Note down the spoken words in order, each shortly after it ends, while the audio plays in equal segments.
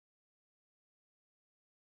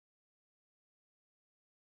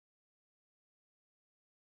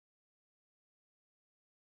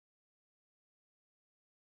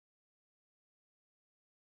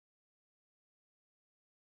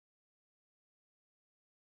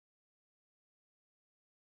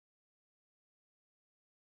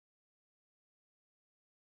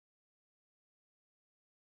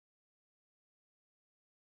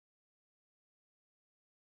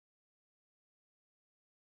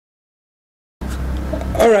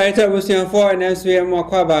Alright, I was here for an answer more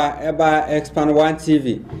cover about Expand One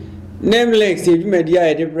TV. Nameless, if you made the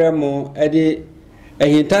idea, Bremo, Eddie, a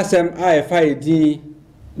hintasem IFID,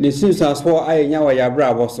 the Susan swore I know ya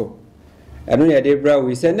bravo so. And only a day brow,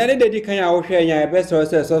 we said, Nanny, the can I share your best or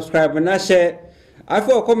subscribe and not share. I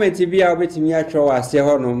for comment to be out with me at your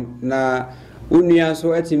honum, na Unia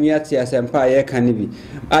so at me at your empire can be.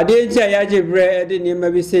 I didn't say I did bread, and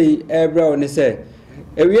maybe say, brow, and say,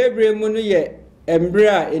 a real moon yet.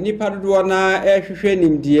 Embra eni padodo na ehwehwe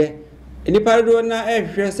nimdie eni padodo na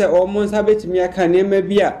ehwehwe se almost habetimi aka nema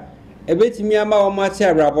bia ebetimi ama o mate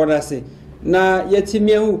abrabo na se na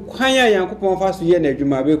yetimi hu kwan ya yankopon fa so ye na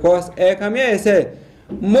adwuma because come here say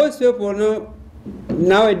most people no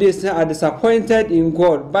nowadays are disappointed in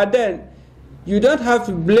God, but then you don't have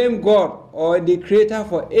to blame God or the creator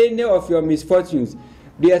for any of your misfortunes.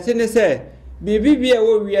 The thing say Bibi bia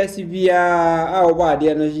wo wiase bia a wo ba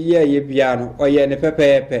de no ye bia no oye ne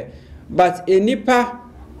pepepe but enipa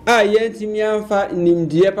a yentimi amfa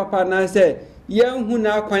nimdie papa na se yenhu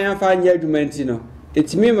na kwan amfa nya adwumanti no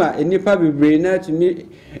etimi ma enipa bebre na tumi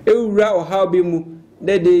ewura o how be mu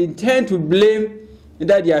that they intend to blame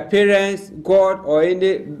that their parents, God or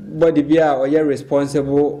anybody bia or ye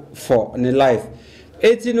responsible for in life.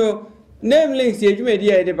 Etino name links ye dwuma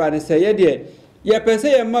dia de ba ne se ye de ye pese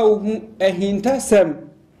ye ma ohu ahintasem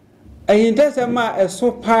ma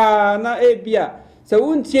eso pa na ebia se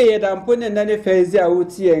wontie ye dampo ne na ne fezi a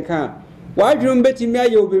wotie enka wadwum betimi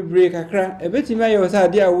aye obebre kakra ebetimi aye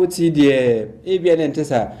osade a wotie de ebia ne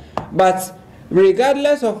ntesa. But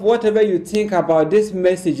regardless of whatever you think about this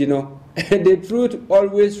message, you know, the truth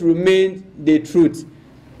always remains the truth.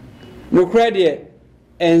 No credit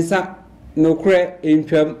ensa no credit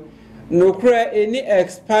impem no credit any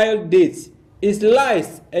expired date. Is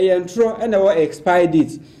lies a yantro and our expired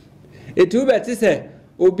date. It will be say,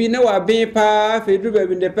 Obi na wa being pa fedru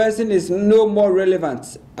baby the person is no more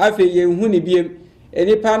relevant. Afe ye huni biem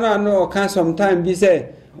any pana no can sometime be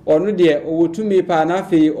say or no dear or to me pa na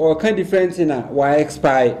fe or can difference in why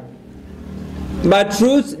expire. But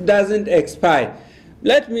truth doesn't expire.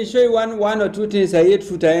 Let me show you one or two things I hate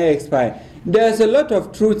truth and expire. There's a lot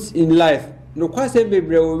of truths in life. No kwase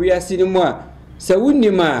bebre we are seeing more. So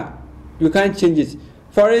wunima you can't change it.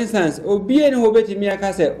 For instance, obi en hobetimi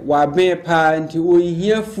aka say wa ben pa nti we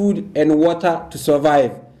hear food and water to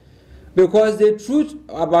survive. Because the truth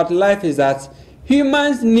about life is that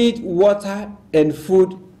humans need water and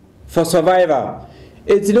food for survival.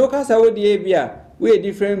 It's local Saudi Arabia, we a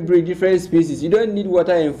different breed, different species. You don't need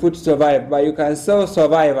water and food to survive, but you can still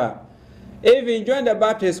survive. Even John the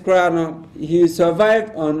Baptist Crown, he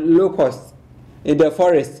survived on locusts in the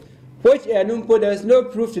forest. Which there's no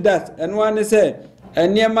proof to that. And one said,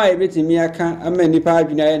 and near my bit in Miaka, I mean,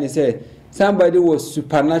 the said, somebody was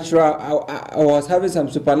supernatural, I was having some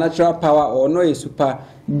supernatural power or no a super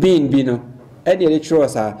being, you know. Any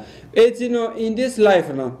rituals are. It's, you know, in this life,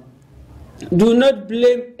 you know, do not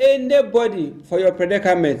blame anybody for your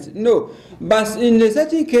predicament. No. But in the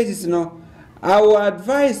certain cases, you know, I will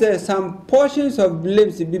advise some portions of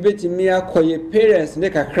blame to be better me for your parents,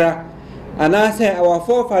 make a crack. And I say our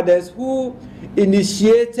forefathers who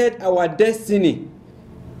initiated our destiny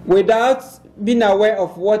without being aware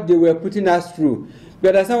of what they were putting us through.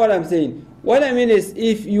 But that's not what I'm saying. What I mean is,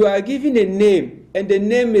 if you are given a name and the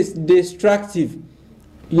name is destructive,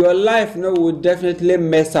 your life will definitely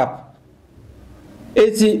mess up.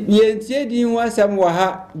 It's yentie one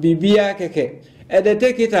samwaha bibia keke. And they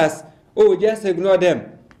take it as, oh, just ignore them.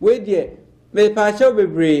 Wait there.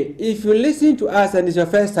 If you listen to us and it's your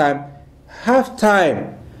first time, have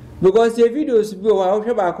time, because the videos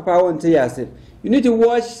you need to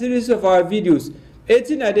watch series of our videos.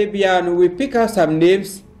 18 Adebian, we pick out some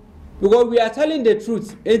names because we are telling the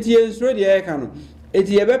truth. 80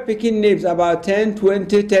 picking names about 10,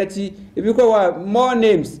 20, 30, if you call more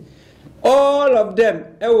names, all of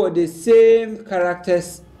them were the same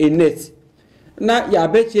characters in it. Now ya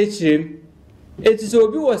bet you it is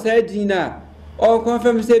obi was said dinner or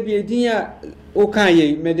confirm say be dinner.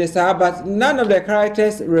 Okay, but none of the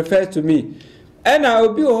characters refer to me. And I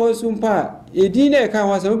will be also pa.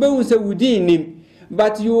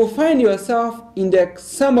 But you will find yourself in the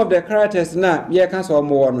some of the characters now.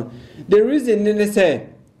 The reason they say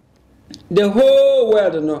the whole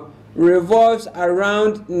world revolves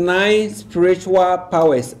around 9 spiritual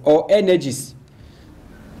powers or energies.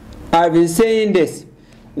 I've been saying this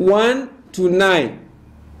 1 to 9.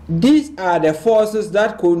 These are the forces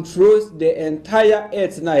that controls the entire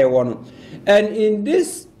earth now. And in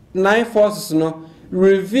these 9 forces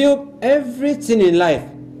reveal everything in life.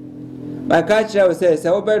 Like I says,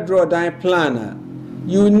 I will draw down planner.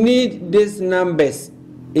 You need these numbers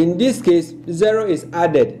in this case 0 is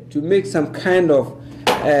added to make some kind of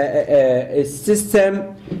a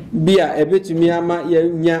system be a bit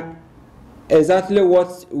to exactly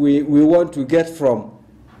what we want to get from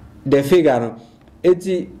the figure.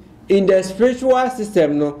 In the spiritual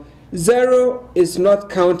system, no, 0 is not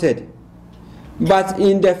counted. But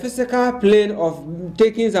in the physical plane of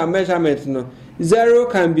taking some measurements, no, 0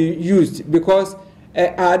 can be used because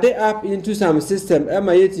add up into some system.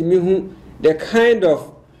 The kind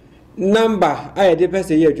of number I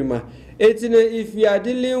if we are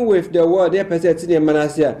dealing with the word,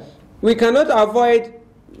 we cannot avoid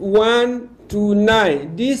 1 to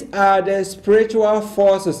 9. These are the spiritual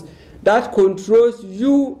forces that controls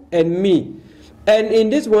you and me. And in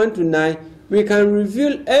this 1 to 9, we can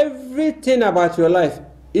reveal everything about your life.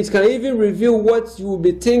 It can even reveal what you will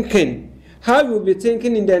be thinking, how you will be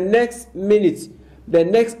thinking in the next minute, the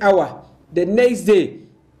next hour, the next day.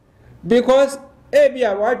 Because every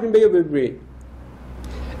hour, what you be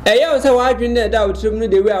also what you need that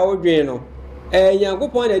the way I would drain. You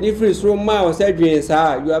point a difference from miles,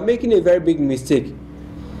 you are making a very big mistake.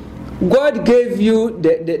 God gave you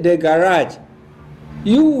the garage.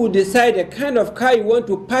 You will decide the kind of car you want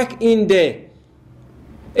to park in there.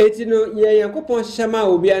 It's shama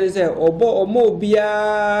will be and say or be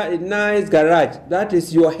a nice garage. That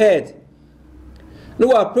is your head.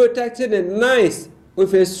 You are protected and nice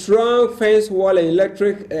with a strong fence wall and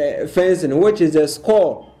electric fencing, which is a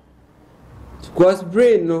skull. Because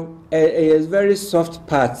brain is very soft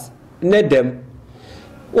parts. Net them.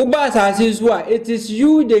 It is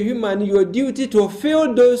you, the human, your duty to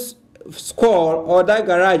fill those skull or that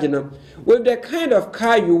garage with the kind of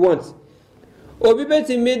car you want. Or be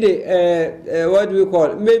better made what do we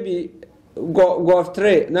call maybe Golf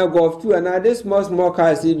 3, now Golf 2, and now this small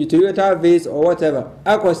cars, be Toyota Vase or whatever.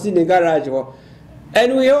 I can see the garage.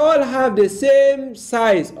 And we all have the same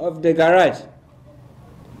size of the garage.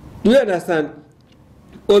 Do you understand?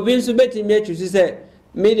 Obin Subeti made you say,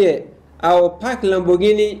 Media, I will park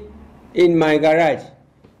Lamborghini in my garage.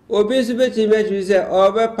 Obin Subeti made you say,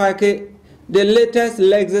 overpark the latest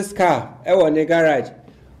Lexus car in the garage.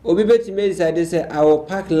 Obibeti made decided say, I will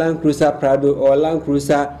park Land Cruiser Prado or Land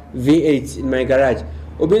Cruiser V8 in my garage.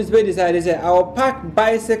 Obibeti decided say, I will park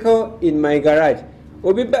bicycle in my garage.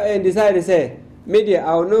 Obibeti decided say, Media,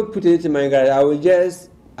 I will not put it in my garage. I will just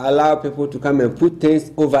allow people to come and put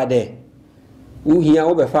things over there. So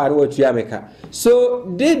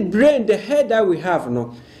the brain, the head that we have,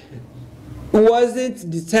 wasn't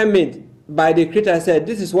determined by the creator. Said,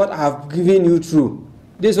 this is what I have given you through.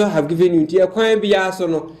 This is what I have given you.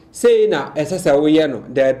 Say now,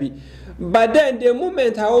 there be. But then the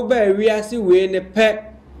moment I obey, we are still in a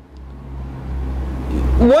pet.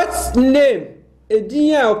 What name a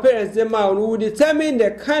dear or parents them out will determine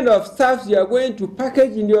the kind of stuff you are going to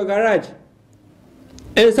package in your garage.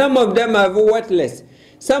 And some of them are worthless.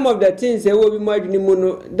 Some of the things they will be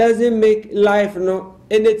marginal doesn't make life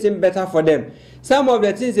anything better for them. Some of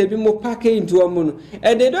the things they be more packaged into a mono,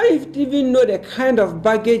 and they don't even know the kind of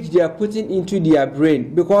baggage they are putting into their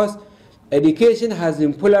brain, because education has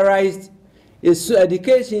been polarized. It's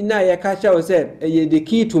education now. Your culture was said the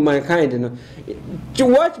key to mankind. To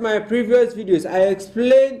watch my previous videos, I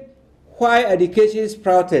explained why education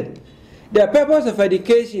sprouted. The purpose of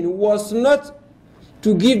education was not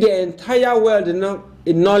to give the entire world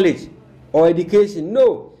knowledge or education.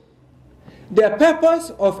 No. The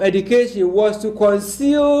purpose of education was to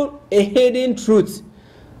conceal a hidden truth.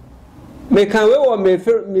 Because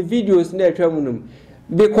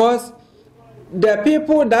the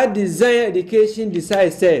people that design education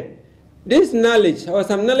decide, say, this knowledge or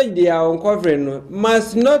some knowledge they are uncovering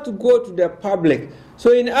must not go to the public.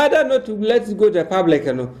 So in order not to let it go to the public,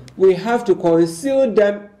 we have to conceal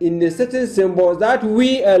them in the certain symbols that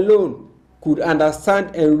we alone could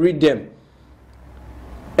understand and read them.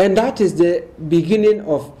 And that is the beginning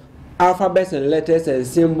of alphabets and letters and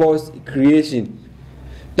symbols creation.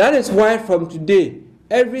 That is why from today,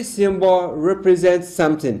 every symbol represents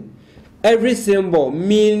something. Every symbol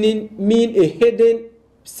mean a hidden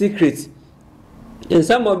secret. And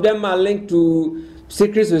some of them are linked to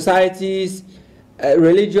secret societies,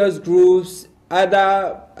 religious groups,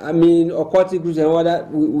 other, occultic groups and all that,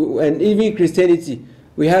 and even Christianity.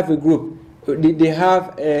 We have a group. They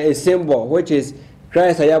have a symbol, which is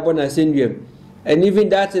Christ Ayabona Syndrome. And even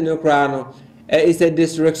that in the Quran, it's a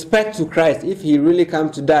disrespect to Christ. If he really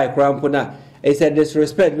comes to die, it's a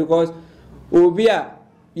disrespect, because Ubia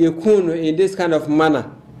Yekun in this kind of manner.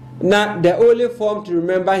 Now, the only form to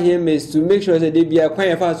remember him is to make sure that they be a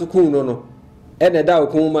quiet fast. Do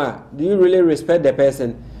you really respect the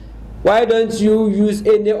person? Why don't you use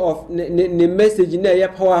any of the message in there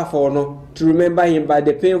powerful no to remember him by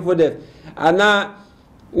the painful death? And now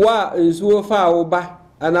what is so far over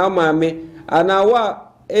and now mammy and now what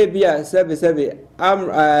ABS 77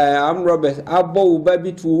 I'm Robert Abo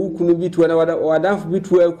baby to couldn't be to another or damn be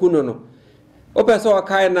to a kunono. Open so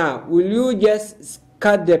kind now. Will you just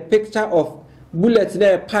cut the picture of bullets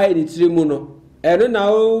there pie the trimuno? And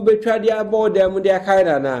now betray the about them with their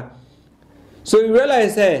kind now. So you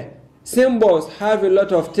realize symbols have a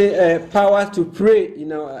lot of power to pray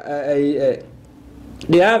in our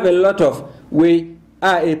they have a lot of way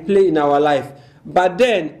a play in our life, but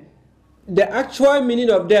then the actual meaning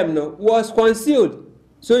of them was concealed.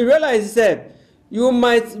 So you realize you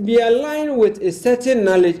might be aligned with a certain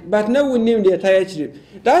knowledge, but now we name the entire trip.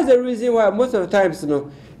 That's the reason why most of the times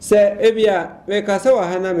say ebia mekasa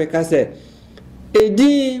wahana mekase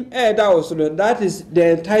edi that is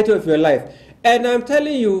the title of your life. And I'm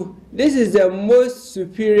telling you, this is the most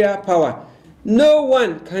superior power. No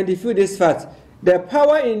one can defeat this fact. The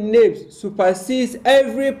power in names supersedes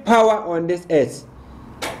every power on this earth.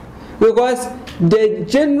 Because the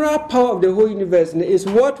general power of the whole universe is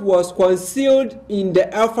what was concealed in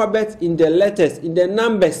the alphabet, in the letters, in the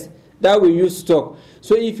numbers that we use to talk.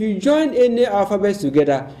 So if you join any alphabets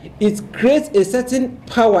together, it creates a certain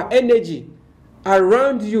power, energy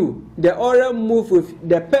around you. The aura move with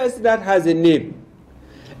the person that has a name.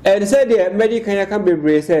 And said the medical can be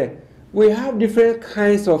braced. We have different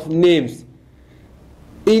kinds of names.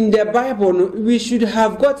 In the Bible, we should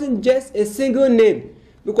have gotten just a single name,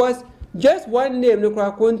 because just one name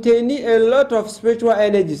contains a lot of spiritual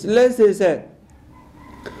energies. Let's say,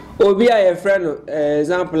 Obi a friend,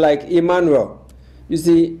 example like Emmanuel. You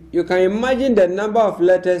see, you can imagine the number of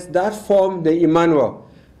letters that form the Emmanuel.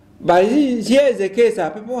 But here is the case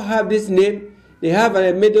that people have this name, they have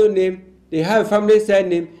a middle name, they have a family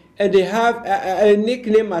surname, and they have a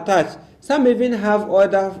nickname attached. Some even have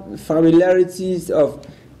other familiarities of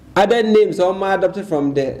other names or more adopted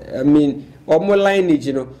from the, or more lineage,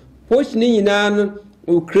 which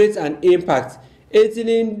will create an impact. It's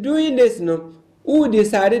in doing this, who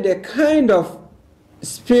decided the kind of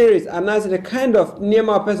spirit and as the kind of name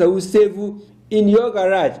of person who save you in your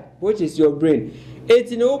garage, which is your brain.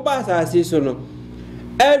 It's in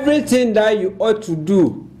everything that you ought to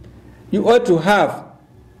do, you ought to have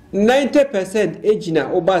 90%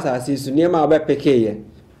 ejina obasa sisu niema obepeke.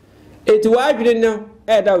 It wa dwene no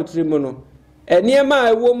eda utrimono. Niema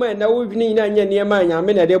a woman na wo dwene ina nya niema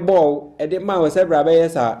nyame na de ball e de ma wo se bra be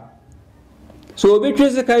yesa. So obi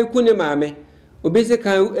twese kan ku ne maame, obi se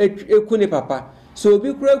kan eku ne papa. So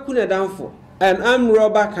obi kura ku ne danfo. An armed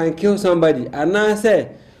robber can kill somebody. And now say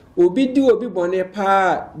obi di obi bone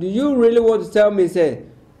pa. Do you really want to tell me say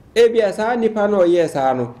ebi asa nipa no yes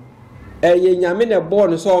ano? You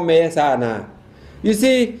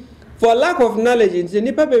see, for lack of knowledge,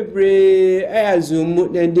 they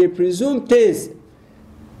assume and they presume things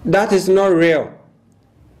that is not real.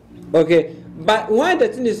 Okay, but when the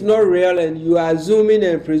thing is not real and you are assuming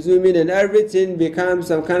and presuming and everything becomes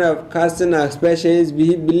some kind of casting expressions,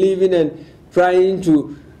 believing and trying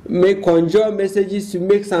to conjure messages to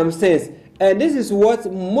make some sense. And this is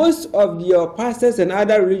what most of your pastors and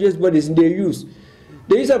other religious bodies they use.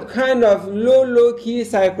 There is a kind of low-key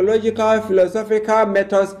psychological, philosophical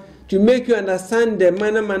methods to make you understand the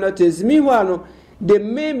minor things. Meanwhile, the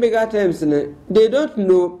main bigger terms, they don't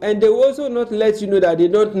know, and they also not let you know that they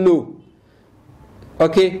don't know.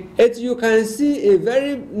 Okay? You can see a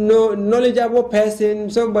very knowledgeable person,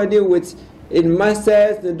 somebody with a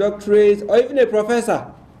master's, a doctorate, or even a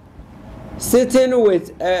professor, sitting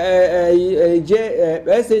with SHS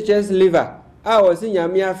liver. I was in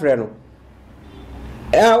Yamia friend.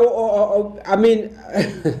 I mean,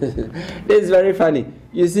 this is very funny.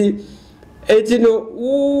 You see,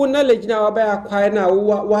 knowledge now about acquire now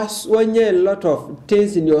was one year a lot of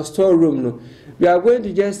things in your storeroom. No, we are going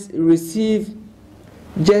to just receive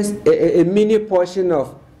just a mini portion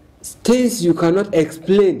of things you cannot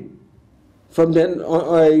explain from the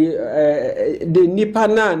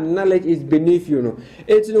Nipana knowledge is beneath you.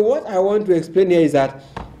 What I want to explain here is that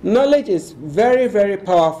knowledge is very, very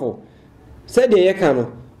powerful. Said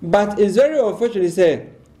the but it's very unfortunate to say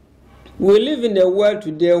we live in a world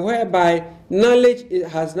today whereby knowledge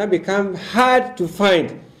has now become hard to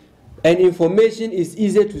find and information is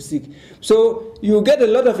easy to seek. So you get a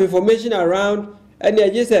lot of information around, and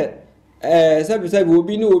they just said, what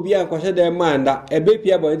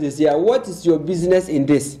is your business in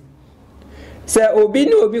this? Say,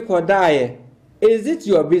 is it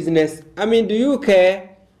your business? I mean, do you care?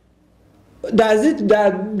 Does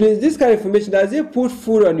this kind of information, does it put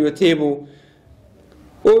food on your table?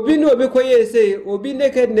 Obi no obi koye say obi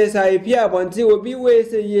nakedness I appear until obi we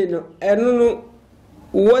say ye no eno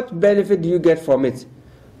what benefit do you get from it?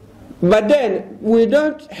 But then we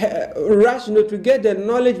don't rush to get the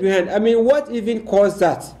knowledge behind. I mean, what even caused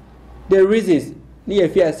that? The reasons near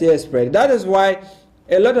fear spread. That is why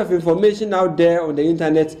a lot of information out there on the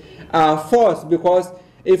internet are false, because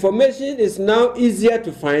information is now easier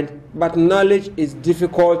to find, but knowledge is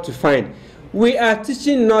difficult to find. We are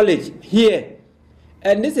teaching knowledge here,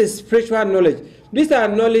 and this is spiritual knowledge. These are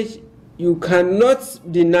knowledge you cannot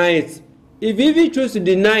deny it. If you even choose to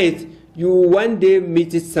deny it, you will one day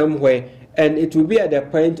meet it somewhere, and it will be at the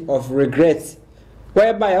point of regret,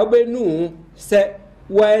 whereby obenu say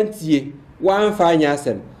one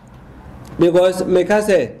fine, because Meka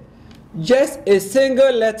say just a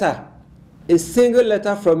single letter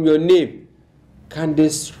from your name can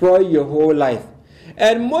destroy your whole life.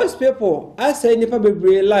 And most people, as any public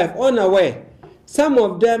life, unaware. Some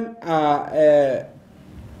of them are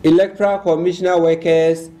electoral commissioner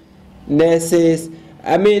workers, nurses.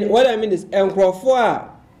 I mean, what I mean is, this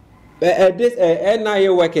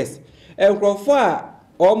NIA workers,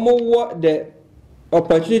 almost the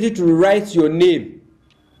opportunity to write your name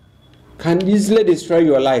can easily destroy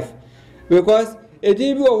your life, because it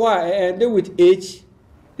will end with H,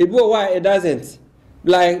 it will it doesn't.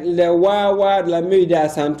 Like the Wawa, the Lamida,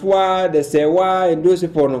 Santua, the Sewa, and those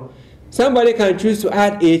people. Somebody can choose to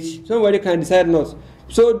add H, somebody can decide not.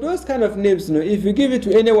 So those kind of names, if you give it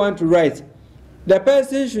to anyone to write, the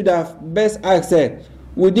person should have best access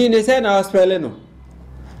within a certain spelling.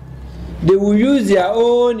 They will use their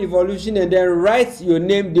own evolution and then write your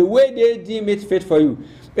name the way they deem it fit for you.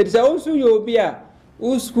 But it's also your beer.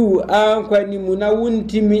 School, the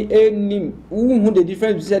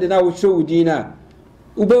difference said, and I will show you dinner.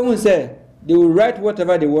 Ube say they will write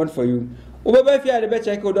whatever they want for you. Ube if you had the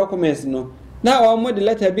check your documents, no. Now I'm the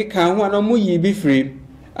letter be can one or be free.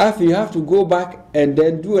 After you have to go back and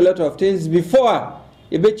then do a lot of things before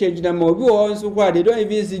you be change them more. Also why they don't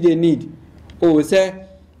even see the need. Oh, say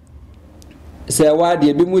why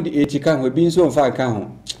they be mood can we been so far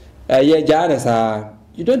can you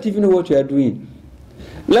don't even know what you are doing.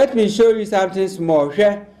 Let me show you something small.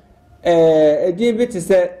 Share a bit to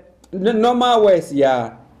say normal words,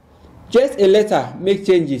 yeah. Just a letter make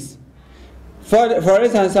changes. For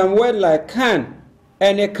instance, some word like can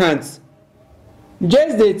and a can't.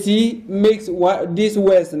 Just the T makes these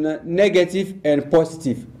words negative and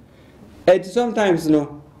positive. And sometimes,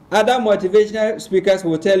 other motivational speakers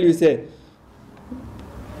will tell you, say,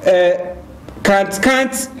 can't.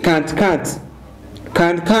 This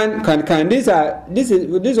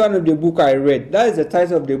is one of the book I read. That is the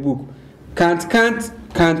title of the book. Can't.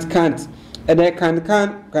 And then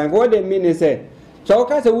can. What they mean is say, so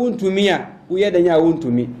okay, so wound to me, we had a wound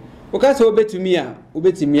to me. Okay, so obey to me,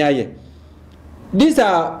 obey to me. These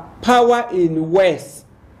are power in words.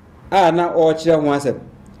 Now all children want them.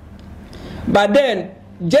 But then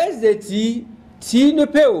just the T no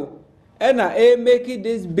pay, and I making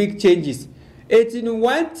these big changes.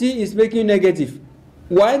 1 T is making negative.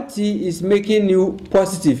 1 T is making you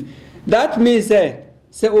positive. That means say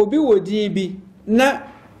obi wo DB na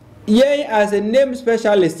ye as a name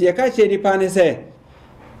specialist ye catch any pan say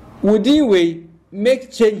would we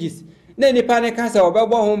make changes. Then the panic can say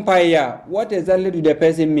what exactly do the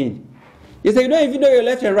person mean? You say you don't even know your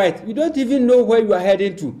left and right. You don't even know where you are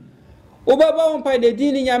heading to. Obaba umpa the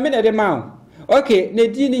dini nyamina de ma. Okay, ne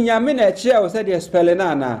dini nyamina chair said the spelling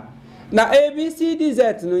na. Na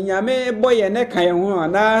ABCDZ no nyame boy ne kan ho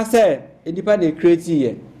na say edipa de create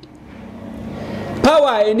here.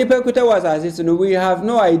 Power in the Pekuta was as no, we have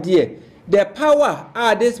no idea. The power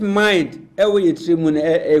this mind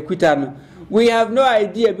we have no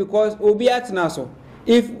idea, because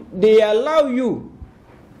if they allow you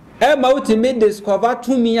ultimately discover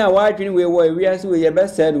to me a wide we are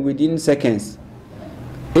best said within seconds.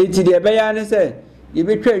 It's the Bayan said, you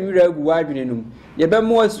betray you wide you be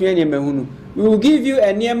more we will give you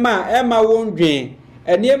a near ma Emma won't drain.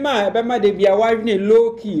 And near ma Bema de be a wide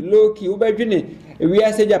low key, Ubedrini. We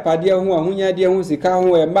are saying Japadia who ya dear who's a car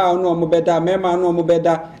who a ma no more better, Mema no more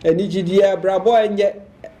better, and Nigidia, Bravo, and yet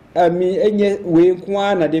we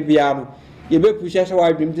Kwana de Biano. You be push a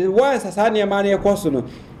wide dream. Once a sunny money across,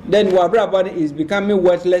 then Bravo is becoming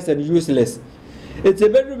worthless and useless. It's a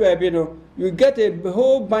very baby, you get a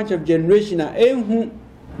whole bunch of generation who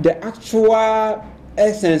the actual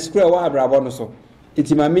essence square wa Bravo so.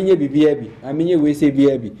 It's my mini baby, I mean, we say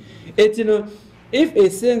baby. It's if a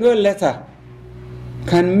single letter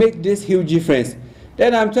can make this huge difference,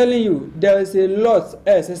 then I'm telling you, there is a lot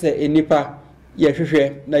as in Nipa,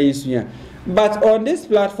 but on this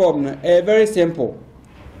platform, very simple.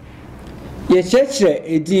 ye chechre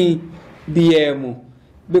edin biye mu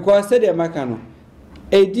because say the makano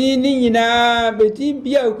edin ni nyina bedin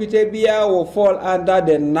bia okuta bia will fall under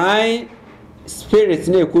the 9 spirits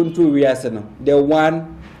na control we ase no, the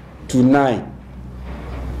 1 to 9.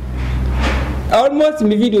 Almost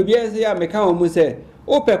me video bia say ya meka omu say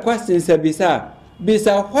open questions bisa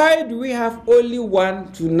why do we have only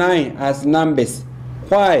 1 to 9 as numbers?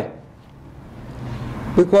 Why?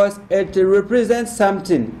 Because it represents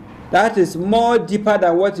something that is more deeper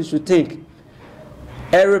than what you should think.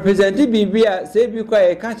 A representative Biblia say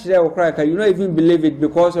because I can't share or you don't even believe it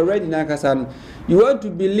because already you want to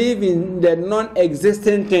believe in the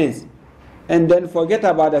non-existent things and then forget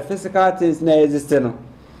about the physical things not existing.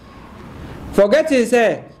 Forget it,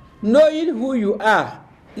 say knowing who you are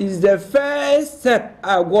is the first step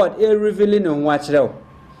of God revealing on what you.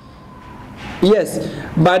 Yes,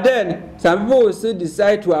 but then some people will still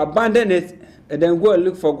decide to abandon it and then go and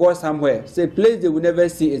look for God somewhere. Say place they will never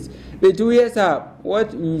see it. But 2 years up,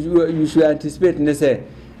 what you should anticipate, and they say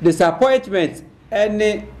disappointment,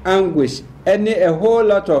 any anguish, a whole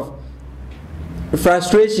lot of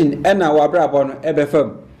frustration, and our brabon ever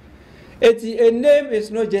firm. A name is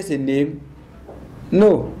not just a name.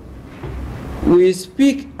 No. We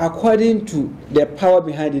speak according to the power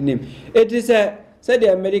behind the name. It is a say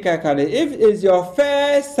the American candidate. If it's your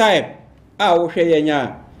first time, I will share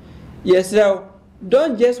you. Yes, sir.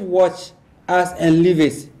 Don't just watch us and leave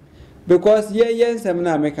it. Because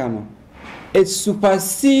it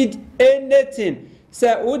supersedes anything.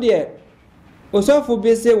 Say, oh dear, also for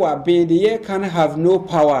basic what being the year can have no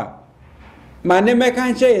power. My name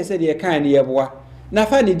can't say, said the kind of boy.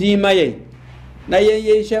 Nafani di maye. Na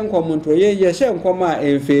ye shem komunto ye shem koma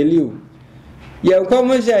and fail you. Your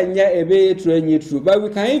commercial ya ebe true, but we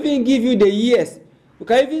can even give you the years. We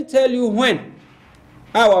can even tell you when.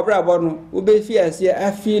 Our brother will be fear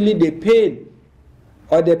feeling the pain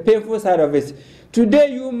or the painful side of it.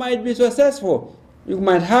 Today you might be successful. You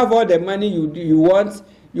might have all the money you want.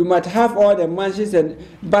 You might have all the mansions,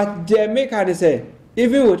 but they make her say,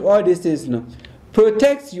 even with all these things, no,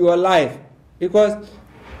 protect your life because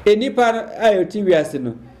any part IoT we are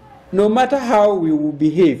no matter how we will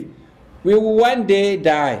behave, we will one day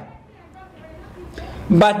die.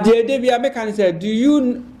 But the day we are making say, do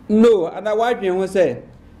you know? And I wife will say,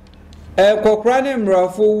 they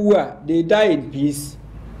die in peace.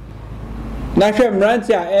 Natural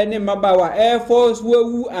Rantia, any Mabawa Air Force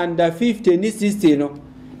who under 50 and 60, no,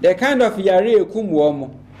 the kind of yare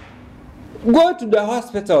kumwomo. Go to the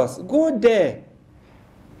hospitals, go there.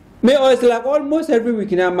 Me always like almost every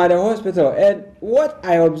week I'm at the hospital, and what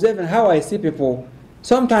I observe and how I see people,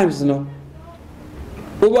 sometimes you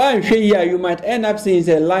you might end up saying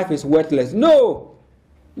that life is worthless. No,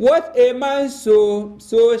 what a man so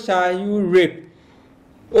shall you reap.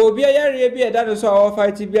 That is our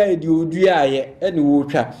fight to be a do and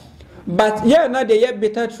water. But yeah, now the yet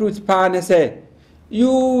bitter truth, partner say. You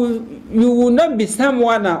will not be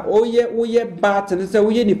someone ye bat and say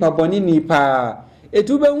we nipa boni nipa.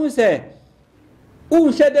 Etube who say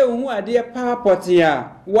shede who are dear pa potia.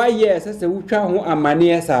 Why yes as a utwa who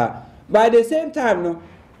amane sa. By the same time no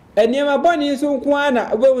enema boni so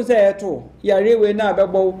kwana we say eto yare we na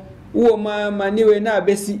bebo wo mani we na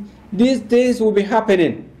besi. These things will be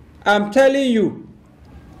happening. I'm telling you,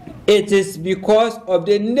 it is because of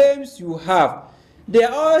the names you have. They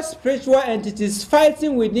are all spiritual entities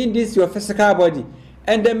fighting within this your physical body,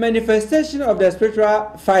 and the manifestation of the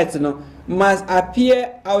spiritual fight must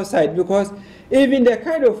appear outside, because even the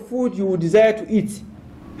kind of food you would desire to eat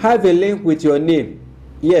have a link with your name.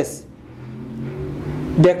 Yes.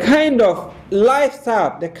 The kind of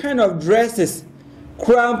lifestyle, the kind of dresses,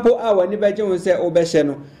 crampo our neighbor will say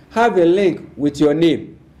obesheno, have a link with your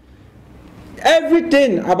name.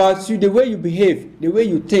 Everything about you, the way you behave, the way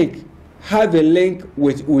you think, have a link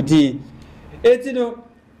with Udi.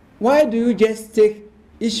 Why do you just take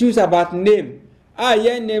issues about name?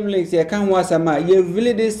 Your name links, you can't watch sama. You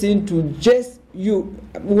really this thing to just you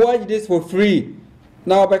watch this for free.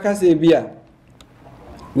 Now because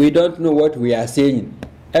we don't know what we are saying.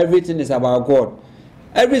 Everything is about God.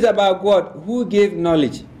 Everything about God who gave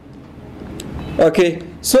knowledge. Okay,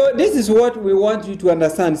 so this is what we want you to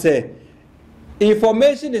understand. Say,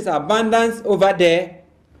 information is abundance over there.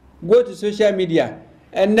 Go to social media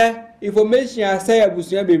and information I say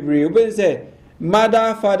abusuya bebre. We say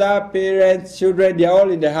mother, father, parents, children, they are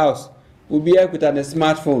all in the house. We'll be able to on a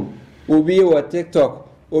smartphone. We'll be on TikTok.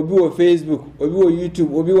 We'll be on Facebook. We'll be on YouTube.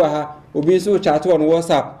 We'll be on so chat on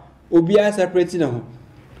WhatsApp. We'll be separating.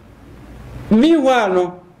 Meanwhile,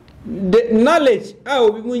 no, the knowledge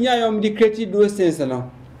how we created those things.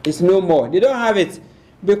 No, it's no more. They don't have it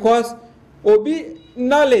because obi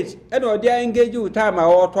knowledge and or they engage you time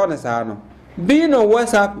or turn. Being on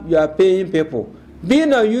WhatsApp, you are paying people.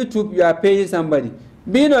 Being on YouTube, you are paying somebody.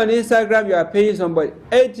 Being on Instagram, you are paying somebody.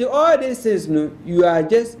 And all these things, you are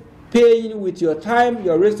just paying with your time,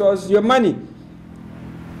 your resources, your money.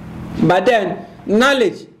 But then,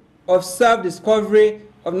 knowledge of self-discovery,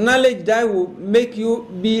 of knowledge that will make you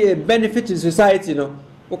be a benefit to society, they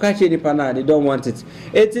don't want it.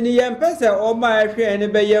 It's in the young person, or my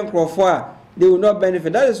and young they will not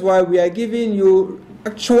benefit. That is why we are giving you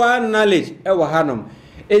actual knowledge.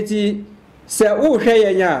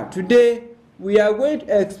 Today, we are going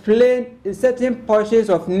to explain certain portions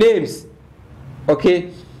of names.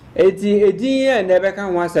 Okay? Never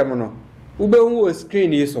can one semono. Ube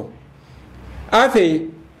screen iso.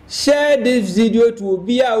 Afe, share this video to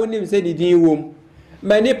be our name said the room.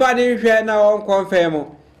 Many parties share now on confirm.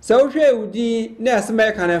 So share with the next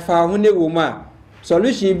American found the woman.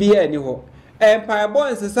 Solution be anyhow. Empire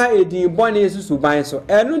born society born is to buy so.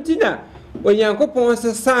 And Nutina, when Yankopon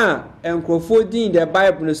sa and crofoding the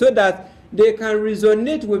Bible so that they can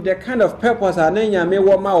resonate with the kind of purpose and then may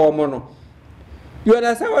woma or mono. You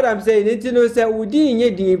understand what I'm saying? It's no say udi nye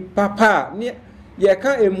di papa ni ye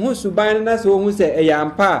kan emu suban na so hu say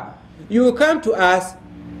eyampa. You come to us,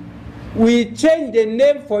 we change the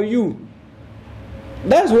name for you.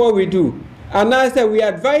 That's what we do. And I say we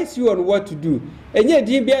advise you on what to do. And yet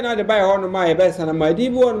di bia na the buy honoma e best and my di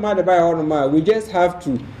one ma the buy honoma. We just have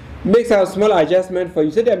to make some small adjustment for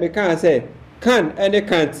you. So that we can say can and they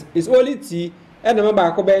can't. It's only T and the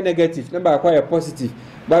number could be negative, number quite positive,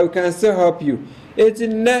 but we can still help you. It's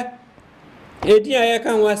in there. I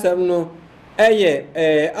can was no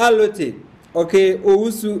alote. Okay,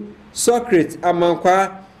 Ousu, Socrates,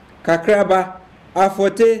 Amankwa, Kakraba,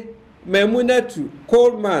 Afote, Memunatu,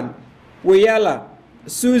 Coleman, Weyala,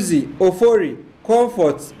 Susie, Ofori,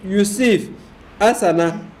 Comfort, Yusuf,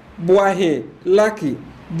 Asana, Buahe, Lucky,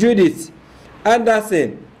 Judith,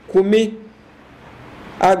 Anderson, Kumi,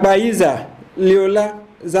 Agbayiza, Leola,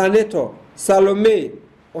 Zaneto, Salome,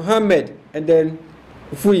 Mohammed, and then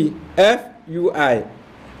Fui, F-U-I.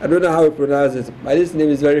 I don't know how to pronounce it, but this name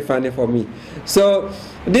is very funny for me. So,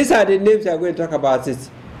 these are the names we are going to talk about it.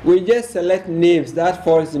 We just select names that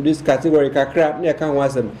falls in this category.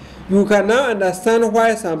 You can now understand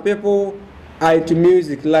why some people are into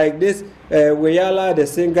music, like this Weyala, the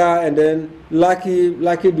singer, and then Lucky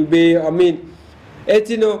Dube. I mean,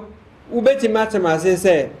 Ubeti Matama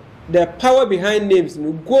say the power behind names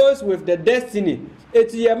goes with the destiny.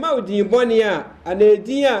 It's your mouth in Bonia and a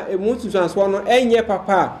dear a mutu transform any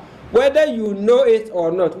papa. Whether you know it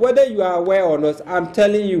or not, whether you are aware or not, I'm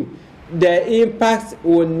telling you, the impact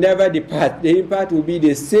will never depart. The impact will be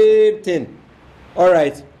the same thing.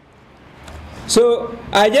 Alright. So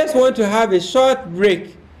I just want to have a short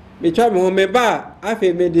break. Me try me home ba. I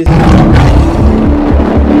feel made this.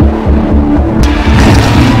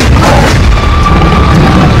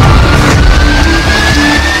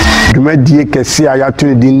 Dwumadie kese a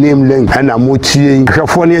yato di name link na motie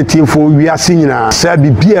hwefo ne tiefo wiase nyina sa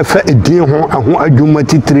bibia fa edin ho adwuma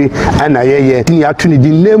titire na yeye tin yato di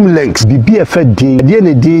name links bibia fa din de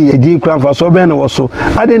ne din kranfa so be na wo so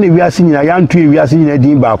ade ne wiase nyina yanto wiase nyina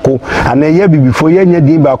din baako ana ye bibifo ye nya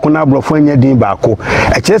din baako na abrofo nya din baako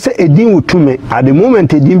e kire se edin wotume at the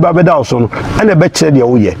moment edin ba beda wo so no na be kire de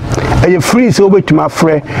wo ye eye free so obetuma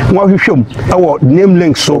frɛ wo hwehwem e name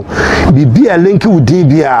link so bibia link wo din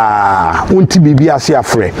bia unti bibi ase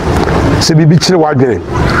afre se bibi kire wadwene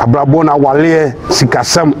abrabo na wale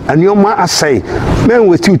sikasam anioma asai men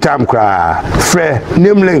waste you time kra frɛ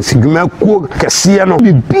name links dwuma kuo kese no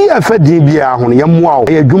bibi afadin bia ho ya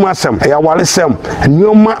moa ya dwuma sam ya wale sam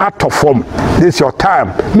anioma atofom this your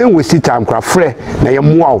time men waste time kra frɛ na ya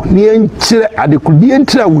moa ni enkire adekudi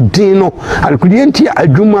entira wudin no adekudi entia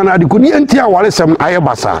adwuma na adekudi entia wale sam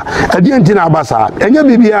ayebasa adi entina abasa enya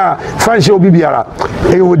bibia fanshe obibiara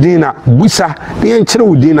eyodina busa ni enkire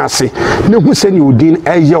wudin ase ne hu sani wudin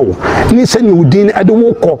eyewo ni sani wudin ade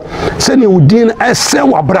wokɔ sani wudin ese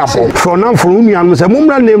wabrabo for now for union se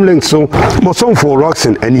mumra name link so mo son for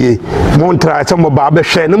roxin anie montra se mo ba be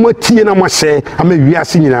hwɛ na mo tie na mo hyɛ ama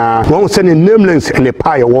wiase nyina wo sani name links ene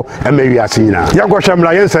pae wo ama wiase nyina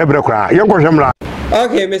yankɔhwɛmra yensa ebre kra yankɔhwɛmra.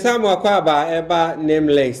 Okay, me samu akwa ba eba name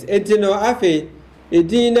links etino afi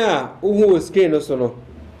edina uhu screen no so no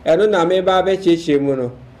eno na me ba be cheche mu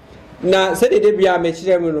no na se de bia me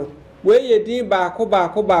kire mu no we ye din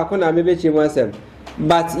baako na me be che mu asem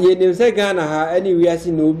but ye nim se Ghana ha ani wiase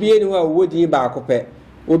no obi eni ho a wo din baako pe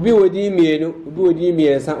obi wo din mienu obi wo din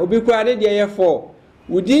miensa obi kura de ye 4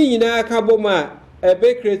 wo din nyina ka bom a e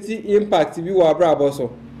be create impact bi wo abrabo so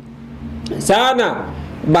sana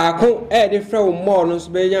baako different more no so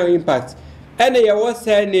benya impact ene ye wo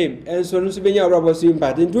surname enso no so benya rubber so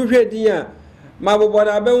impact ntu hwe din a mabobo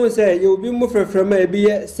na be hu say ye obi mu frefrema e bi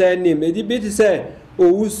ye surname edi bi ti say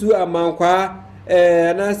owusu amankwa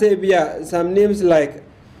na say bia some names like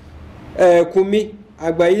Kumi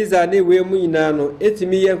Agbayiza ne we mu nyina no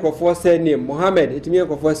etimi ye nkofo surname Mohammed etimi ye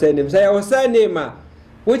nkofo surname say your surname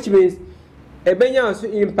which means ebenya also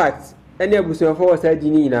impact ene abusuafo wo say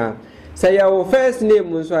gini nyina say your first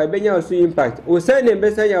name so ebenya also impact o surname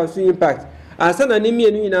be say your also impact asana ne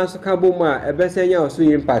mienu nyina so ka bom a ebe say your also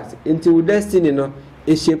impact into destiny no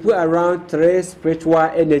is shaped around 3 spiritual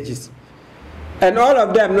energies. And all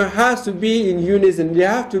of them no, has to be in unison. They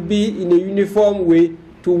have to be in a uniform way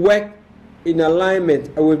to work in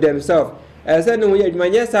alignment with themselves. As I know,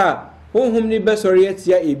 yes, whom ni besori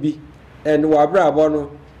etia ebi and wabra bono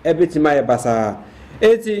ebitima basa.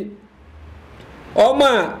 Eti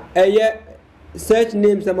oma eye search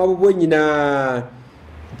names amabubo nyina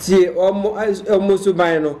ti omo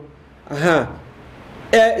suban aha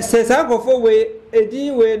sesa kofo we edi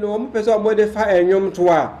we no omo pese modify enyom to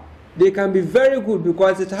a they can be very good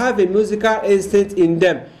because it have a musical instinct in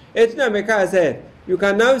them. It's not because I said you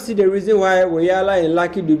can now see the reason why Woyala and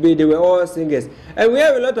Lucky Dube, they were all singers. And we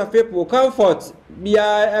have a lot of people comfort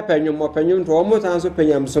bia opinion to almost answer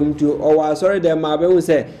penyam some to or sorry them will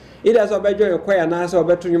say it has obey join a choir and answer or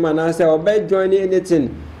better you man answer or bed joining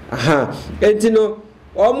anything. And you know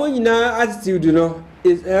almost attitude you know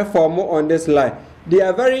is for more on this line. They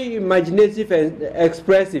are very imaginative and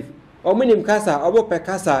expressive. Ominim kasa, obo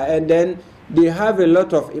pekasa, and then they have a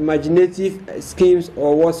lot of imaginative schemes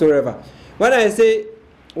or whatsoever. When I say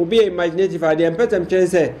be imaginative, I am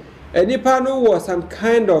say any panel was some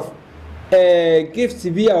kind of gift to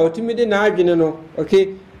be our ultimate no,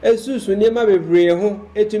 okay? Esusu nema bebre ho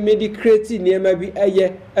etumedi create nema bi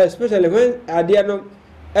eye, especially when adiano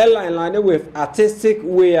airline line with artistic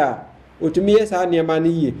way otumi yes nema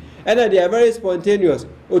ni and they are very spontaneous.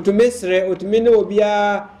 Otumesre otumine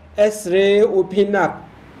obia Esre open up,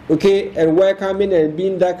 okay, and welcoming and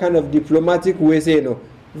being that kind of diplomatic way, say no,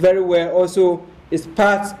 very well. Also, is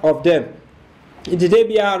part of them. In the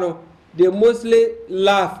Debiano, they mostly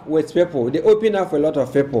laugh with people. They open up for a lot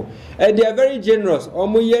of people, and they are very generous.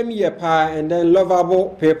 And then lovable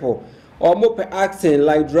people. Almost acting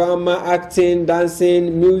like drama, acting,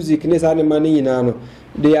 dancing, music. They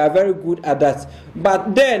are very good at that.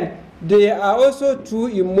 But then they are also too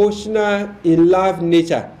emotional in love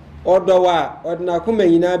nature. Odowa odna kuma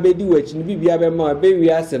yina bedi wachi ni bibia be ma be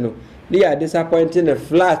wiase no they are disappointing the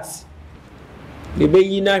flats be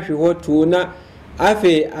yina hwe to na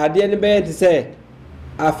afi ade ne be te say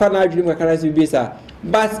afa na adwiri makara si bisa.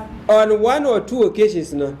 But on one or two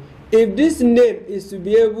occasions no, if this name is to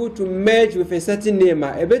be able to merge with a certain name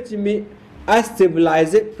a betimi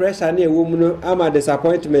stabilize it pressure na ewo mu no ama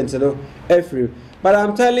disappointment no every. But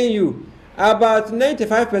I'm telling you about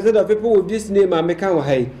 95% of people with this name are making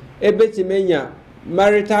high. Ebetimenya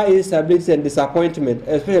marital instability and disappointment,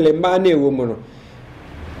 especially mane woman.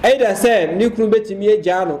 Either say ni kunu betimi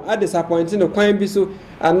eja no a disappointing no kwan bi so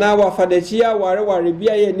and now for the chia ware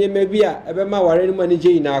bia ye neme bia ebema ware ni mani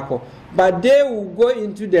je ina akọ. But they will go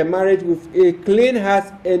into the marriage with a clean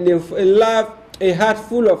heart and a heart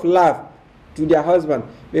full of love to their husband.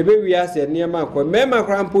 Maybe we are saying near man ko mema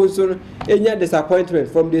krampo so enya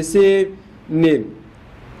disappointment from the same name.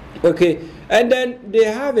 Okay, and then they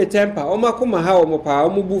have a temper. Omakuma ha omopa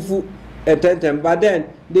omubufu etentem, but then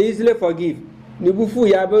they easily forgive. Nibufu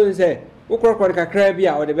ya be say ukrokor kakra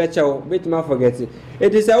bia or the becha o betima forget it.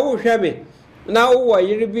 It is a wo hweme. Na wo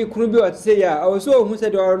yiri bi kunu bi o say ya o so hu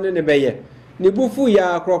said o ne beye. Nibufu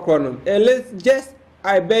ya krokor no. Let's just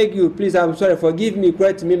I beg you please, I'm sorry, forgive me,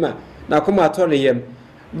 correct me ma. Na kuma atone yem.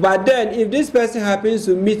 But then if this person happens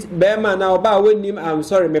to meet Bema now ba when him I'm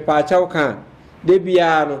sorry me pa chaw kan. They be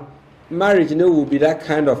marriage no will be that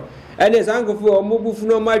kind of and as uncle for mubufu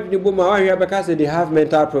no marriage because they have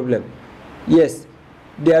mental problem. Yes,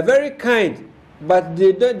 they are very kind, but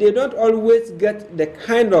they don't always get the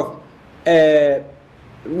kind of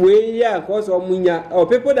way cause or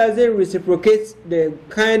people doesn't reciprocate the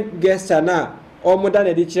kind gesture now or more than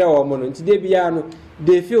a teacher or mono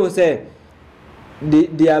they feel say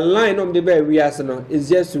their line on the bed we are is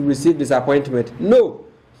just to receive disappointment. No.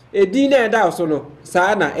 A dinner and also no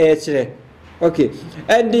sana okay,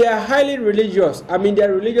 and they are highly religious. I mean, they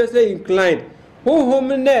are religiously inclined. Who home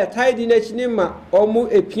ne tied in a chinema or mo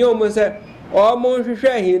a pion say or mo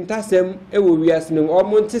share him tasem e will be as no or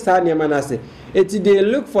montisania manase. They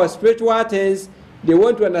look for spiritual things, they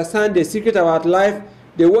want to understand the secret about life,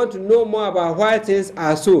 they want to know more about why things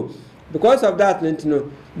are so. Because of that,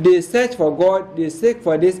 they search for God, they seek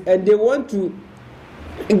for this, and they want to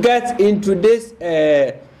get into this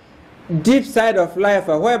deep side of life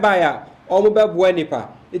whereby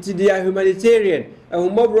it's their humanitarian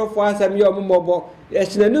and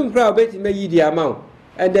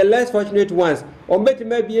and the less fortunate ones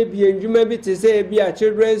maybe to say be a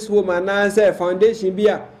children's home and answer foundation be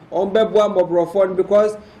a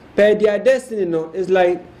because per their destiny no is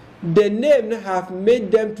like the name have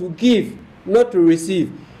made them to give, not to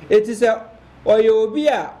receive. It is a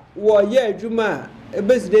oyobia wo ye adwuma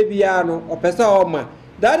ebeside bia no opesa oma.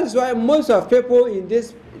 That is why most of people in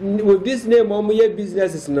this with this name omoye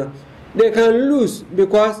businesses no they can lose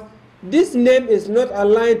because this name is not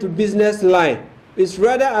aligned to business line. It's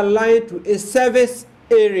rather aligned to a service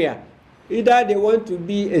area. Either they want to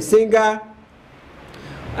be a singer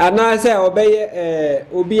and I say obey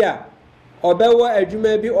obia obewo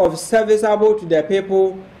adwuma bi of serviceable to the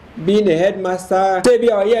people, being a headmaster say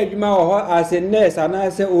be oye adwuma as a nurse and I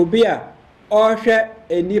say obia or hwe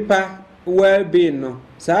enipa well-being no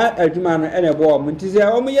sa adwuma no ene bo om nti say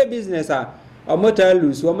omoye business a omota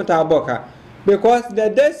lose omota boka because the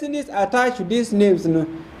destinies attached to these names no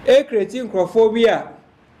creating microphobia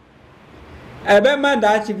ebe man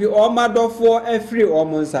that be all madofo every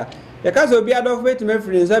omonsa because obi adofo betime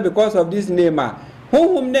free because of this name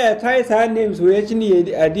whom there ties her names we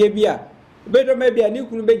actually ade bia bedo maybe ani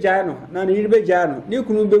kunu be jano na ni be jano ni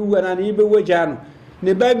kunu be wu na ni be wo jano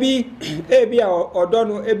ne baby e bia odo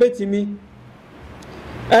no ebetimi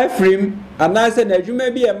Ephraim anase na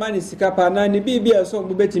adwuma bi e man sikapa na ni bibia so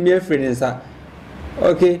mo betimi Ephraim nsa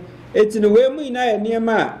okay etini we mu ina ye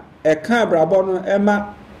niema e kan brabo no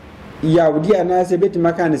ema yawdi anase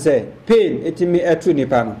betima kan say pain etimi etu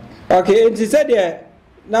nipa no okay enti said there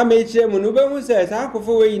na me kire mu no be hu say sa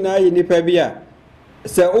akofo we ina ye nipa bia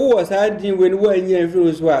se o wo sa din we no wa nya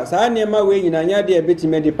mfiri so a sa niema we ina nya de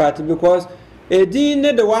betima depart because edin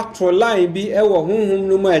ne de wato line bi e wo honhom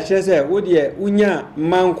no mu a kire say wo de unya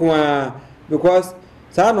manko a because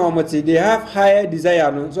sa no omoti they have higher desire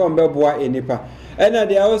no so mbeboa enipa and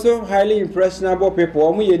they are also highly impressionable people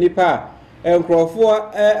omu ye nipa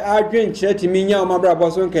enkrofo adwen kire timi nya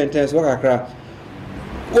omabrabo so nkenten so kakra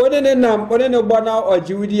wode ne bona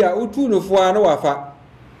ojiwudi a utu no fo a no wafa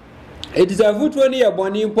it is a futu ne ye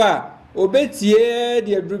boni mpa obetie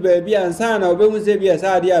de adru ba bi ansa na obehu se bi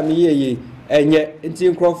asa de a meyeye enye nti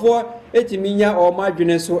nkrofo etimi nya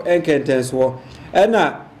omadwene so enkenten so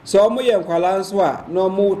ena so omu ye nkwala so a no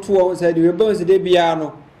mu to se de webon se de bia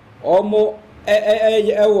no omu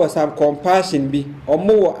was some compassion be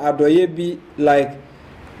omo adoye be like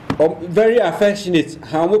very affectionate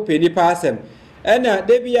how mo penny person and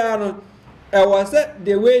they be no was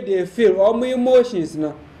the way they feel omo emotions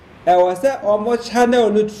no was omo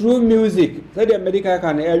channel no through music so the medical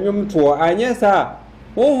can enwum to anya sa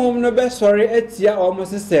honhom no be sorry etia omo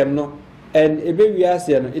system no and ebe we ase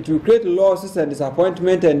no it will create losses and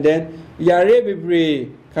disappointment and then yare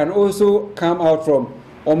bebre can also come out from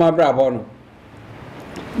omo brabo no.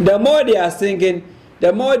 The more they are singing,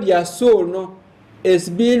 the more their soul no is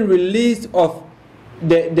being released of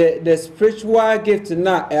the spiritual gift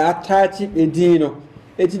now attached edino.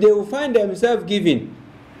 It they will find themselves giving.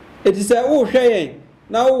 It is a sharing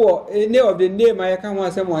now any of the name I can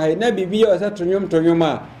want someone na bibi or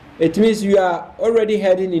tonyoma. It means you are already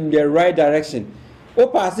heading in the right direction. Or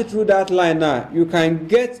pass it through that line now, you can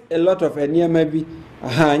get a lot of near maybe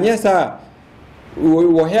yes sir we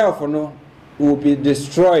will help for no will be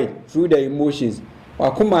destroyed through the emotions.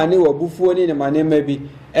 Wakumani wa bufuoni na maneme bi,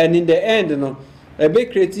 and in the end no a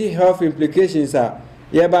big creative health implications are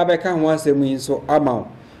ye baba kan wan semu so amount.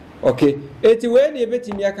 Okay, eti we na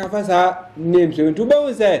betimi aka fa sa name so ntu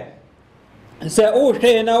ba say o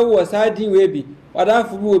hwe na wo sa din we bi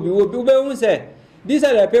wadanfo bi obi be say these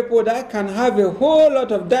are the people that can have a whole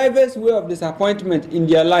lot of diverse way of disappointment in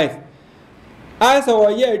their life. As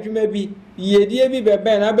our year adwuma bi yedie bi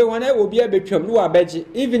bebe na be wana obi abetwam no abeje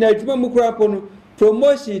even adwuma mu kura pono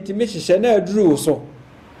promotion ti me hihye na aduru so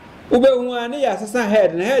ube hu ane ya sasa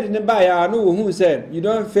head ne ba ya no wo hu say you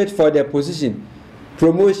don't fit for the position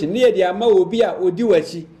promotion ne dey ama obi a odi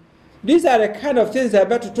wachi. These are the kind of things that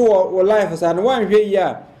better to our life and one hwe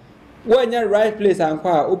ya when you right place and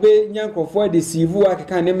kwa ube nyanko for deceive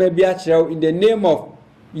akeka ne ma bi a kire in the name of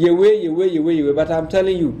yewe but I'm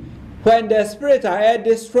telling you when the spirit are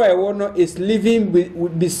destroy one is living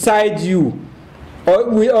beside you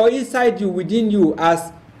or inside you within you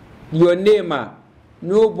as your name,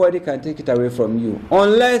 nobody can take it away from you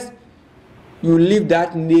unless you leave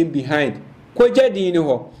that name behind. And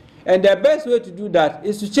the best way to do that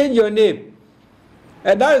is to change your name,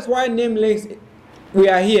 and that is why name links we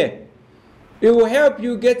are here. It will help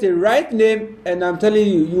you get a right name, and I'm telling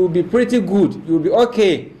you, you will be pretty good. You will be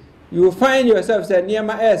okay. You will find yourself saying, near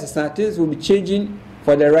my ass, things will be changing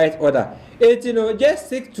for the right order. It's, just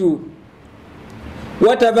stick to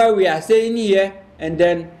whatever we are saying here, and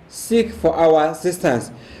then seek for our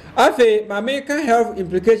assistance. After my medical health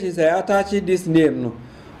implications, I attach this name. No.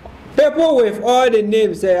 People with all the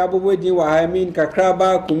names say Abubedi Wahamin,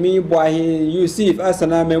 Kakraba, Kumi, Bwahi, Yusuf,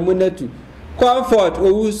 Asana, Memunatu, Comfort,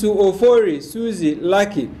 Owusu, Ofori, Susie,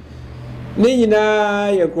 Lucky.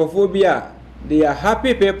 Nina, Yakophobia. They are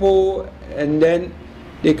happy people, and then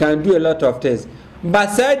they can do a lot of things.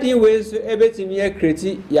 But certain ways, everything here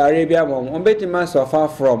create Arabia mom, betima suffer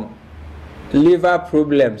from liver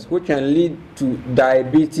problems, which can lead to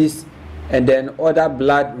diabetes and then other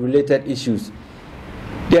blood-related issues.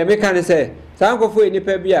 The Americans say,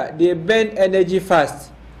 they burn energy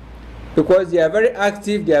fast because they are very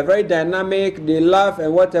active, they are very dynamic, they laugh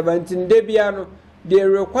and whatever. They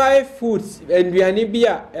require foods and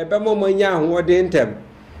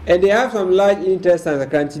and they have some large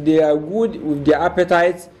intestines. They are good with their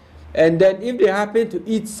appetites, and then if they happen to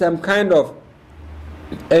eat some kind of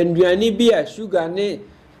sugar,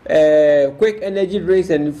 quick energy drinks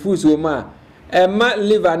and foods, liver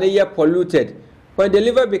polluted. When the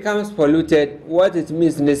liver becomes polluted, what it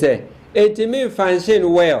means, they say, it means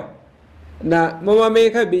function well. Now, Mama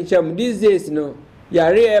Maker Bincham, these days,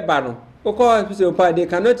 yare bano. They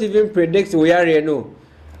cannot even predict where you know.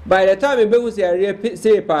 By the time you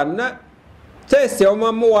say, Partner, test your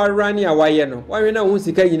mama running away, why we know who's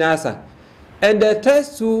the Kayinasa. And the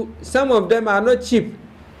tests too, some of them are not cheap.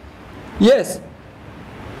 Yes,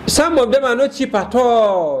 some of them are not cheap at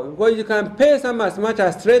all. Because you can pay some as much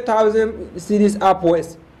as 3,000 cedis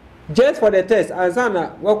upwards just for the test. And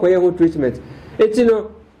Sana, work with your treatment. It's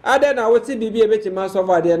other than what CBB a bit mass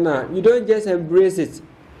over there now, you don't just embrace it.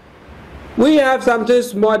 We have something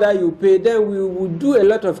small that you pay, then we will do a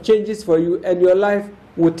lot of changes for you, and your life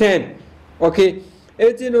will turn. Okay,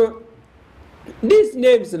 it's these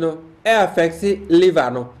names affect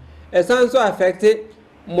liver, it's also affected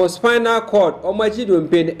more spinal cord, or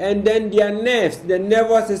pain, and then their nerves, the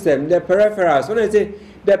nervous system, the peripherals. When I say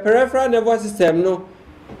the peripheral nervous system,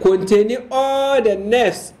 containing all the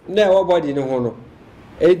nerves in our body,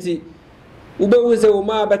 Eti ube say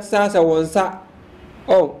uma but sasa wonsa.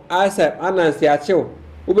 Oh, I said Anansi acho.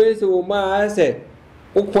 Ube say uma I said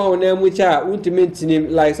ukwa onemucha ultimate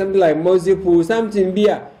like something like mozipu, something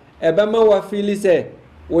beer. Ebama wa feel say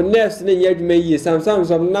o nerves ne yedme yi some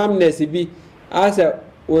numbness be. I said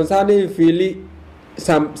on sudden feel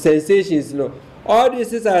some sensations all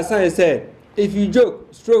these is a sign say if you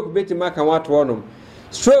joke stroke better mark and what one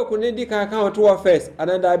stroke need the account to first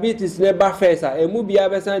and diabetes never first a movie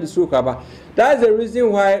the stroke about. That's the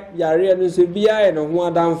reason why yare no so bia and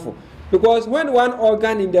one downfall, because when one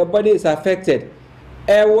organ in the body is affected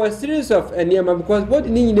was series of enema because body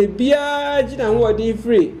need the bia and what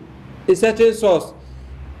free a certain source.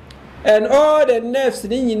 And all the nerves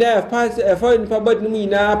in the pass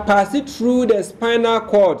pass it through the spinal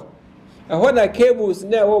cord. And what the cables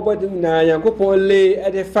now body lay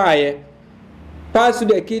at the fire, pass to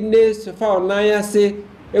the kidneys, found Naya say,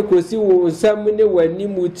 you could see some when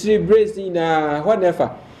you tree brace in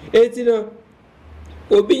whatever. It's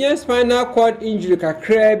obedient spinal cord injury can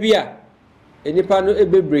crabia. Any panel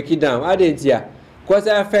able break it down. I didn't hear. Because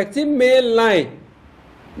affecting main line.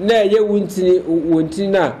 Nay, you won't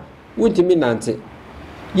now. Nante.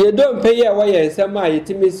 You don't pay your way and some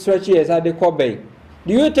you stretchy as at the cobbay.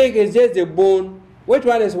 Do you think it's just a bone? Which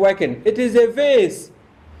one is working? It is a vase.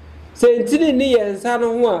 Say Tini and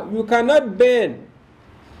San Juan, you cannot bend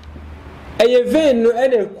a vein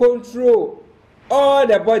and control all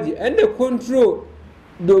the body and the control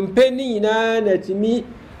don't penny in an to me.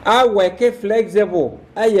 I work flexible.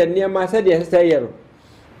 I am near my side.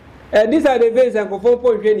 And these are the veins and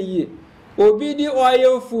 4.20 years. Obedi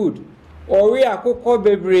oil food, or we are cocoa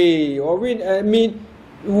baby, or we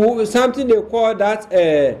something they call that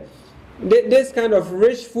this kind of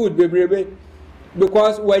rich food baby,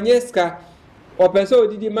 because when yeska or person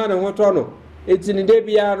did the man and what on it's in the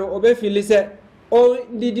debiano or befili say oh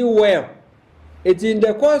did you well. It's in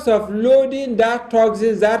the course of loading that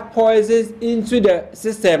toxins, that poisons into the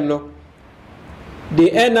system, they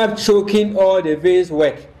end up choking all the veins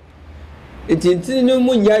work. And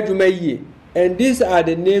these are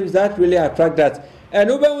the names that really attract that. And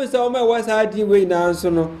when we say, what's hard way now,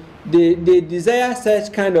 so they desire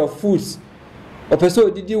such kind of foods. Or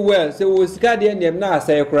person did you well? So we got the name now,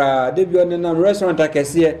 say, they be on a restaurant I can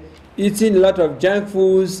see eating a lot of junk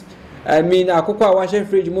foods. I cook washing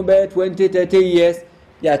fridge mobile 20-30 years.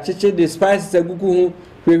 Yeah, chichi the spices a gugu.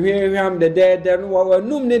 the dead, then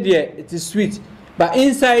it is sweet, but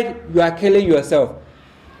inside you are killing yourself.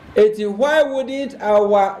 Why wouldn't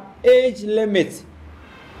our age limit,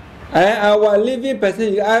 our living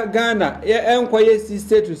percentage, Ghana,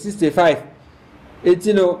 60 to 65,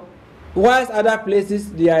 whilst other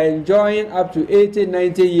places they are enjoying up to 80,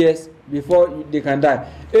 90 years before they can die.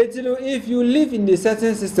 If you live in the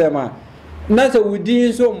certain system, not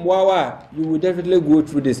within some wawa, you will definitely go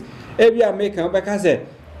through this. Every American, like I said,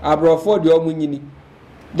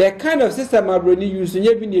 the kind of system I use,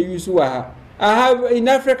 I have in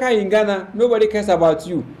Africa, in Ghana, nobody cares about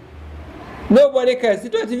you. Nobody cares.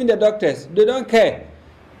 It's not even the doctors. They don't care.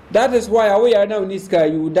 That is why we are now in this car,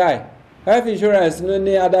 you will die. Health insurance, no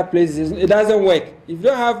any other places, it doesn't work. If you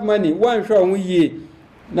don't have money, one sure we year.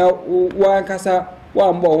 Now, one casa,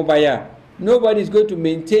 one more buyer. Nobody is going to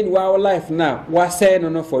maintain our life now. What's saying or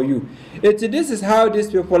not for you? This is how these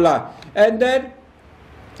people are. And then,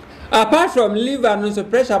 apart from liver and also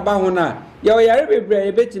pressure, you are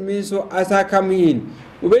able to me so as I come in.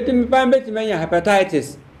 We wait to me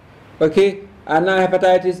hepatitis. Okay? And now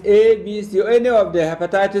hepatitis A, B, C, any of the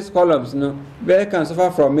hepatitis columns, they can suffer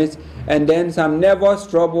from it. And then some nervous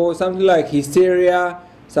trouble, something like hysteria,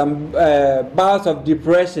 some bouts of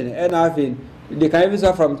depression, and having. They can even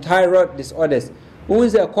suffer from thyroid disorders.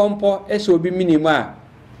 Once a compo, it should be minimal.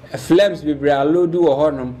 Flames be low do or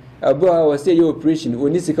hornum. A boy was say your operation,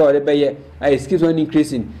 when this is called a bayer, I keep on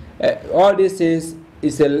increasing. All these things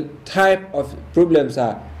is a type of problems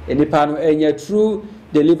in the panel, and your true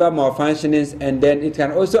the liver malfunctionings, and then it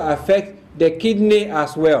can also affect the kidney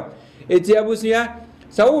as well. It's Yabusia,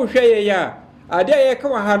 so share ya. Are there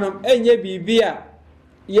come hanum, and ye be beer?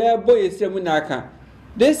 Yeah, boy, is Semunaka.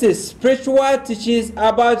 This is spiritual teachings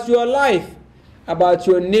about your life, about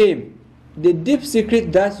your name, the deep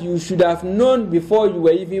secret that you should have known before you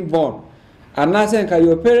were even born. And I think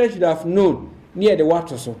your parents should have known near the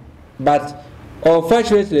water so. But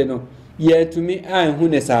unfortunately, no, yeah, to me, I am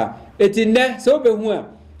Hunesa. It's in there, so be who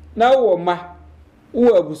now, ma,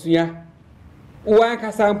 Busuya,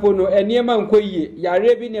 Wanka Sampo, no, and near Manquay,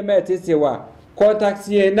 Yarebi Nemetesewa, contact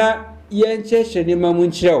Siena, Yen Chesha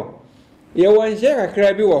Nimamuncho. You want a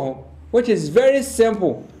crabby one, which is very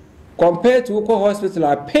simple compared to Uko Hospital.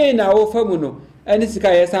 I pay now for Muno, and it's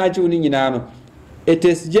it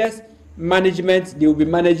is just management, they will be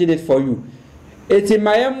managing it for you. It's in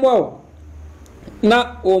my well.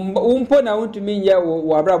 Now, Umpo na want to mean ya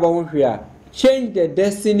wabra change the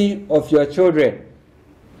destiny of your children.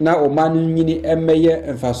 Now, Manu and Mayor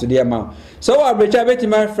and Fasudia Mount. So, I'll be chatting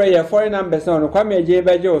my friend, foreign numbers on Kwame J.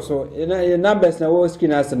 Bajo, so in numbers now,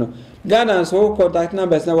 skin as no. Ghana so contact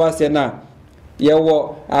numbers now was now.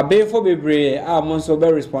 Yawo, a bay for be brave, our monster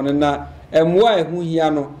be responding now, and why who he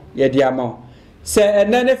ano, ye diamond. Say,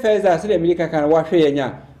 and then the first I said, America can watch here.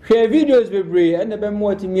 Share videos be brave, and the be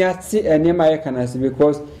more to me at sea and near my canasi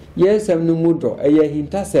because yes, I'm no mudo, a year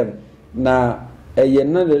hintasem, na a year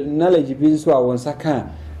knowledge being so I want Saka.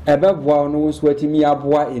 Ebe bua no sweating me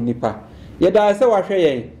abua in nipa. Yet I saw a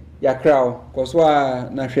share ya crow, cause wa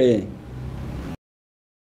na share.